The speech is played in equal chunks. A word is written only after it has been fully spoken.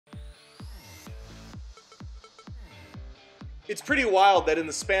It's pretty wild that in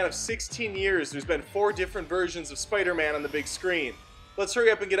the span of 16 years, there's been 4 different versions of Spider-Man on the big screen. Let's hurry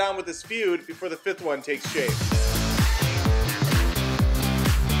up and get on with this feud before the 5th one takes shape.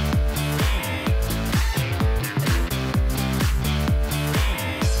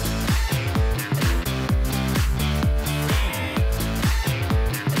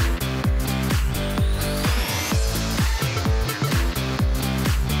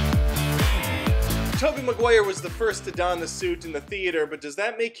 Tobey Maguire was the first to don the suit in the theater, but does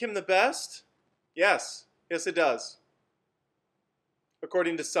that make him the best? Yes. Yes, it does.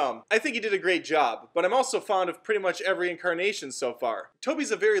 According to some. I think he did a great job, but I'm also fond of pretty much every incarnation so far.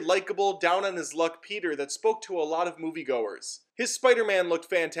 Tobey's a very likable, down-on-his-luck Peter that spoke to a lot of moviegoers. His Spider-Man looked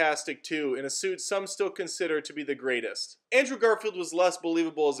fantastic too, in a suit some still consider to be the greatest. Andrew Garfield was less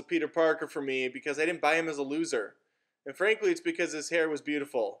believable as a Peter Parker for me because I didn't buy him as a loser. And frankly, it's because his hair was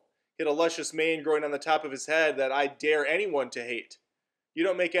beautiful. He had a luscious mane growing on the top of his head that I dare anyone to hate. You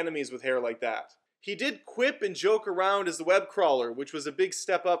don't make enemies with hair like that. He did quip and joke around as the web crawler, which was a big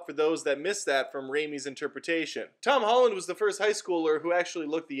step up for those that missed that from Raimi's interpretation. Tom Holland was the first high schooler who actually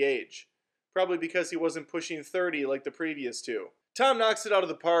looked the age. Probably because he wasn't pushing 30 like the previous two. Tom knocks it out of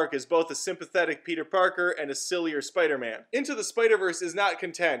the park as both a sympathetic Peter Parker and a sillier Spider-Man. Into the Spider-Verse is not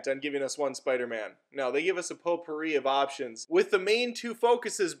content on giving us one Spider-Man. No, they give us a potpourri of options, with the main 2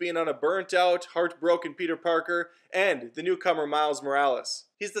 focuses being on a burnt-out, heartbroken Peter Parker and the newcomer Miles Morales.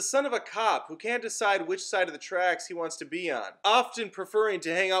 He's the son of a cop who can't decide which side of the tracks he wants to be on, often preferring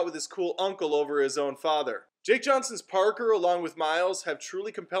to hang out with his cool uncle over his own father. Jake Johnson's Parker, along with Miles, have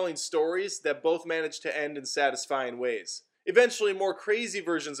truly compelling stories that both manage to end in satisfying ways. Eventually, more crazy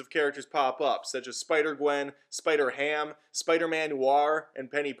versions of characters pop up, such as Spider-Gwen, Spider-Ham, Spider-Man Noir,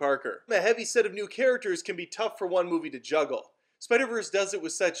 and Penny Parker. A heavy set of new characters can be tough for one movie to juggle. Spider-Verse does it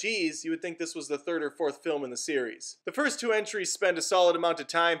with such ease, you would think this was the 3rd or 4th film in the series. The first 2 entries spend a solid amount of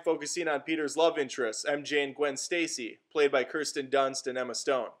time focusing on Peter's love interests, MJ and Gwen Stacy, played by Kirsten Dunst and Emma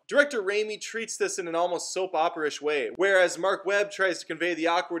Stone. Director Raimi treats this in an almost soap opera-ish way, whereas Mark Webb tries to convey the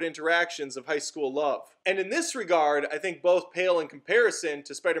awkward interactions of high school love. And in this regard, I think both pale in comparison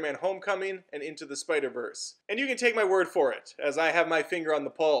to Spider-Man Homecoming and Into the Spider-Verse. And you can take my word for it, as I have my finger on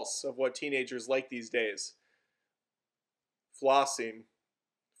the pulse of what teenagers like these days. Flossing.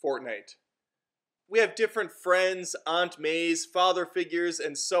 Fortnite. We have different friends, Aunt Mays, father figures,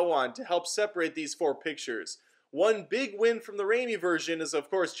 and so on to help separate these 4 pictures. One big win from the Raimi version is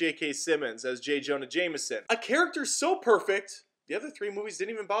of course J.K. Simmons as J. Jonah Jameson. A character so perfect, the other 3 movies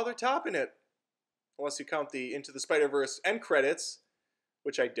didn't even bother topping it. Unless you count the Into the Spider-Verse end credits,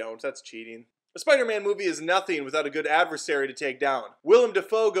 which I don't, that's cheating. A Spider-Man movie is nothing without a good adversary to take down. Willem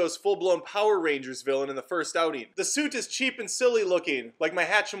Dafoe goes full-blown Power Rangers villain in the first outing. The suit is cheap and silly looking, like my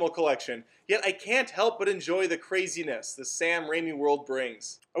Hatchimal collection, yet I can't help but enjoy the craziness the Sam Raimi world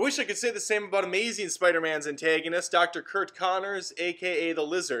brings. I wish I could say the same about Amazing Spider-Man's antagonist, Dr. Kurt Connors, aka the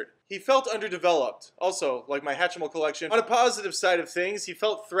Lizard. He felt underdeveloped. Also, like my Hatchimal collection, on a positive side of things, he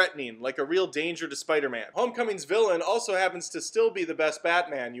felt threatening, like a real danger to Spider-Man. Homecoming's villain also happens to still be the best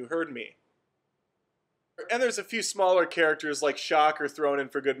Batman, you heard me. And there's a few smaller characters like Shocker thrown in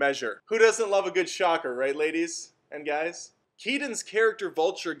for good measure. Who doesn't love a good Shocker, right ladies and guys? Keaton's character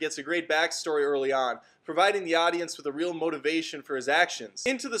Vulture gets a great backstory early on, providing the audience with a real motivation for his actions.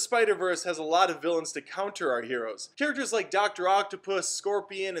 Into the Spider-Verse has a lot of villains to counter our heroes. Characters like Dr. Octopus,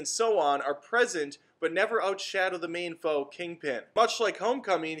 Scorpion, and so on are present but never outshadow the main foe, Kingpin. Much like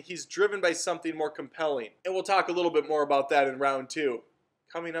Homecoming, he's driven by something more compelling. And we'll talk a little bit more about that in round 2.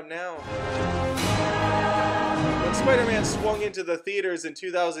 Coming up now. When Spider-Man swung into the theaters in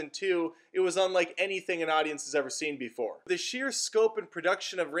 2002, it was unlike anything an audience has ever seen before. The sheer scope and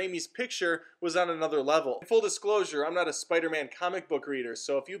production of Raimi's picture was on another level. In full disclosure, I'm not a Spider-Man comic book reader,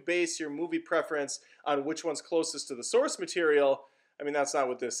 so if you base your movie preference on which one's closest to the source material, I mean, that's not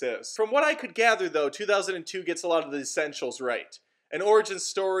what this is. From what I could gather, though, 2002 gets a lot of the essentials right. An origin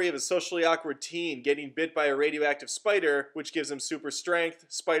story of a socially awkward teen getting bit by a radioactive spider, which gives him super strength,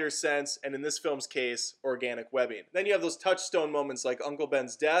 spider sense, and in this film's case, organic webbing. Then you have those touchstone moments like Uncle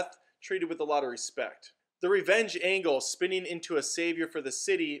Ben's death, treated with a lot of respect. The revenge angle, spinning into a savior for the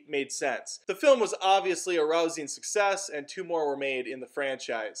city, made sense. The film was obviously a rousing success, and 2 more were made in the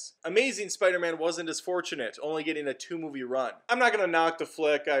franchise. Amazing Spider-Man wasn't as fortunate, only getting a 2-movie run. I'm not gonna knock the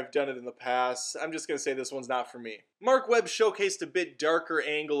flick, I've done it in the past. I'm just gonna say this one's not for me. Mark Webb showcased a bit darker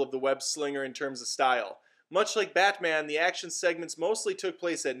angle of the web slinger in terms of style. Much like Batman, the action segments mostly took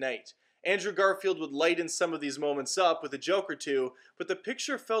place at night. Andrew Garfield would lighten some of these moments up with a joke or two, but the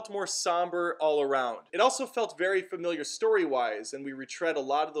picture felt more somber all around. It also felt very familiar story-wise, and we retread a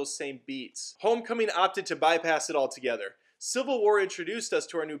lot of those same beats. Homecoming opted to bypass it altogether. Civil War introduced us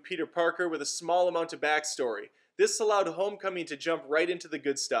to our new Peter Parker with a small amount of backstory. This allowed Homecoming to jump right into the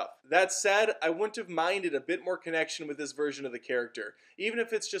good stuff. That said, I wouldn't have minded a bit more connection with this version of the character, even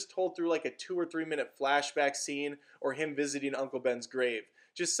if it's just told through like a 2 or 3 minute flashback scene or him visiting Uncle Ben's grave.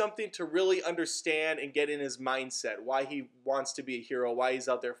 Just something to really understand and get in his mindset, why he wants to be a hero, why he's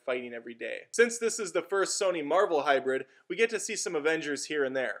out there fighting every day. Since this is the first Sony Marvel hybrid, we get to see some Avengers here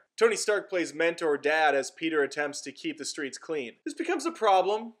and there. Tony Stark plays mentor dad as Peter attempts to keep the streets clean. This becomes a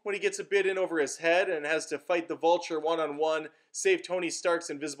problem when he gets a bit in over his head and has to fight the Vulture one-on-one, save Tony Stark's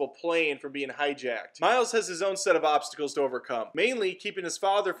invisible plane from being hijacked. Miles has his own set of obstacles to overcome, mainly keeping his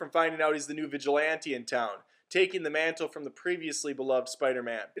father from finding out he's the new vigilante in town, taking the mantle from the previously beloved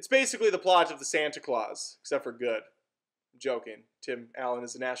Spider-Man. It's basically the plot of the Santa Claus, except for good. I'm joking. Tim Allen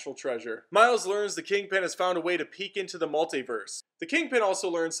is a national treasure. Miles learns the Kingpin has found a way to peek into the multiverse. The Kingpin also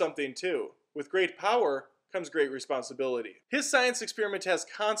learns something too. With great power comes great responsibility. His science experiment has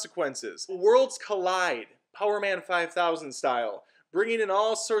consequences. Worlds collide, Power Man 5000 style, bringing in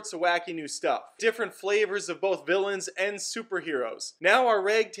all sorts of wacky new stuff. Different flavors of both villains and superheroes. Now our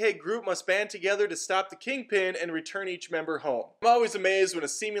ragtag group must band together to stop the Kingpin and return each member home. I'm always amazed when a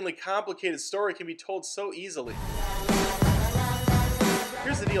seemingly complicated story can be told so easily.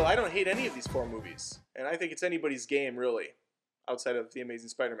 Here's the deal, I don't hate any of these 4 movies, and I think it's anybody's game, really, outside of The Amazing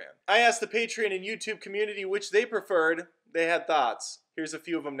Spider-Man. I asked the Patreon and YouTube community which they preferred. They had thoughts. Here's a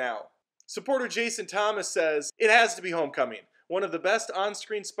few of them now. Supporter Jason Thomas says, it has to be Homecoming. One of the best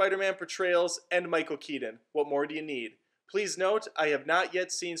on-screen Spider-Man portrayals, and Michael Keaton. What more do you need? Please note, I have not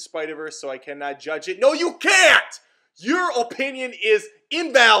yet seen Spider-Verse, so I cannot judge it. No, you can't! Your opinion is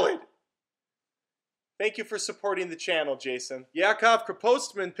invalid! Thank you for supporting the channel, Jason. Yakov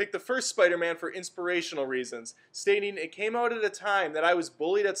Kropostman picked the first Spider-Man for inspirational reasons, stating it came out at a time that I was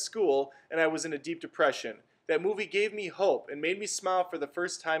bullied at school and I was in a deep depression. That movie gave me hope and made me smile for the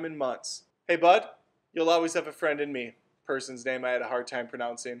first time in months. Hey bud, you'll always have a friend in me. Person's name I had a hard time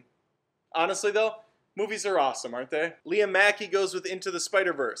pronouncing. Honestly though, movies are awesome, aren't they? Liam Mackey goes with Into the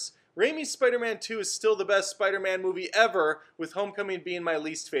Spider-Verse. Raimi's Spider-Man 2 is still the best Spider-Man movie ever, with Homecoming being my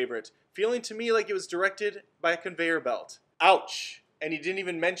least favorite, feeling to me like it was directed by a conveyor belt. Ouch! And he didn't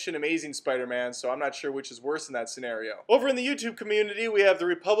even mention Amazing Spider-Man, so I'm not sure which is worse in that scenario. Over in the YouTube community, we have the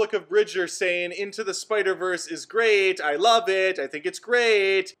Republic of Bridger saying, Into the Spider-Verse is great, I love it, I think it's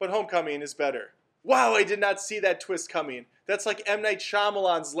great, but Homecoming is better. Wow, I did not see that twist coming. That's like M. Night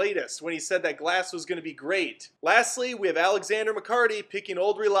Shyamalan's latest, when he said that Glass was going to be great. Lastly, we have Alexander McCarty picking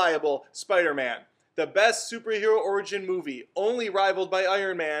old reliable Spider-Man. The best superhero origin movie, only rivaled by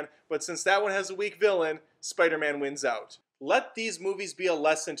Iron Man, but since that one has a weak villain, Spider-Man wins out. Let these movies be a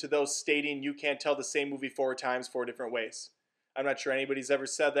lesson to those stating you can't tell the same movie 4 times 4 different ways. I'm not sure anybody's ever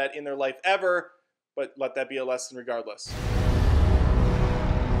said that in their life ever, but let that be a lesson regardless.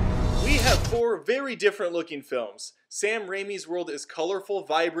 We have 4 very different looking films. Sam Raimi's world is colorful,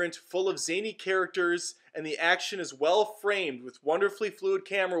 vibrant, full of zany characters, and the action is well framed with wonderfully fluid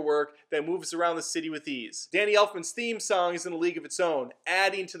camera work that moves around the city with ease. Danny Elfman's theme song is in a league of its own,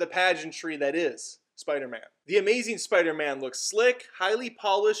 adding to the pageantry that is Spider-Man. The Amazing Spider-Man looks slick, highly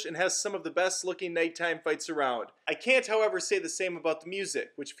polished, and has some of the best looking nighttime fights around. I can't, however, say the same about the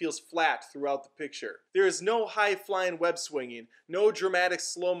music, which feels flat throughout the picture. There is no high-flying web swinging, no dramatic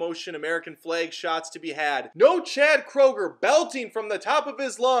slow-motion American flag shots to be had, no Chad Kroeger belting from the top of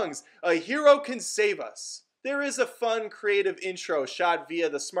his lungs, a hero can save us. There is a fun, creative intro shot via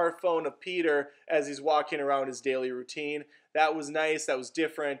the smartphone of Peter as he's walking around his daily routine. That was nice, that was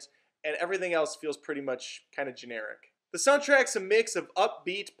different, and everything else feels pretty much kind of generic. The soundtrack's a mix of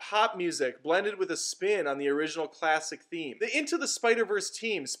upbeat pop music blended with a spin on the original classic theme. The Into the Spider-Verse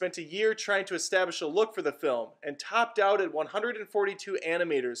team spent a year trying to establish a look for the film and topped out at 142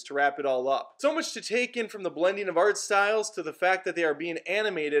 animators to wrap it all up. So much to take in from the blending of art styles to the fact that they are being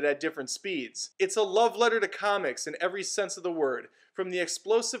animated at different speeds. It's a love letter to comics in every sense of the word, from the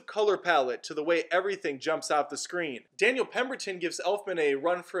explosive color palette to the way everything jumps off the screen. Daniel Pemberton gives Elfman a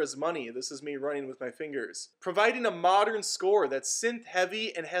run for his money. This is me running with my fingers. Providing a modern score that's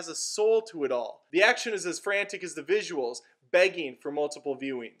synth-heavy and has a soul to it all. The action is as frantic as the visuals, begging for multiple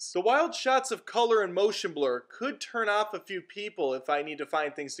viewings. The wild shots of color and motion blur could turn off a few people if I need to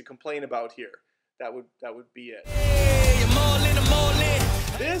find things to complain about here. That would be it.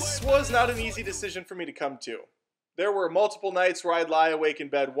 This was not an easy decision for me to come to. There were multiple nights where I'd lie awake in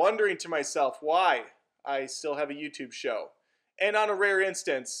bed wondering to myself why I still have a YouTube show. And on a rare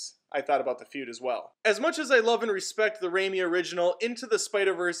instance, I thought about the feud as well. As much as I love and respect the Raimi original, Into the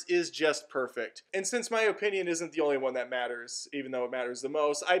Spider-Verse is just perfect. And since my opinion isn't the only one that matters, even though it matters the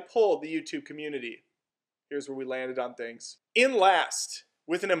most, I polled the YouTube community. Here's where we landed on things. In last,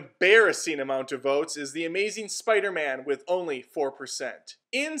 with an embarrassing amount of votes, is The Amazing Spider-Man with only 4%.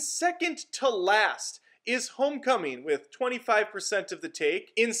 In second to last is Homecoming with 25% of the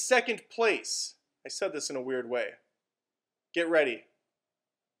take. In second place, I said this in a weird way. Get ready.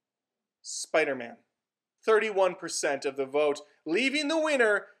 Spider-Man. 31% of the vote, leaving the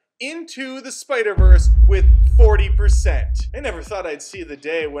winner Into the Spider-Verse with 40%. I never thought I'd see the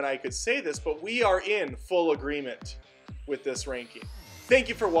day when I could say this, but we are in full agreement with this ranking. Thank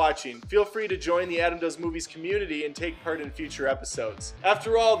you for watching. Feel free to join the Adam Does Movies community and take part in future episodes.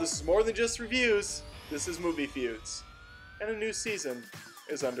 After all, this is more than just reviews. This is Movie Feuds, and a new season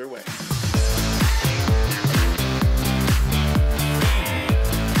is underway.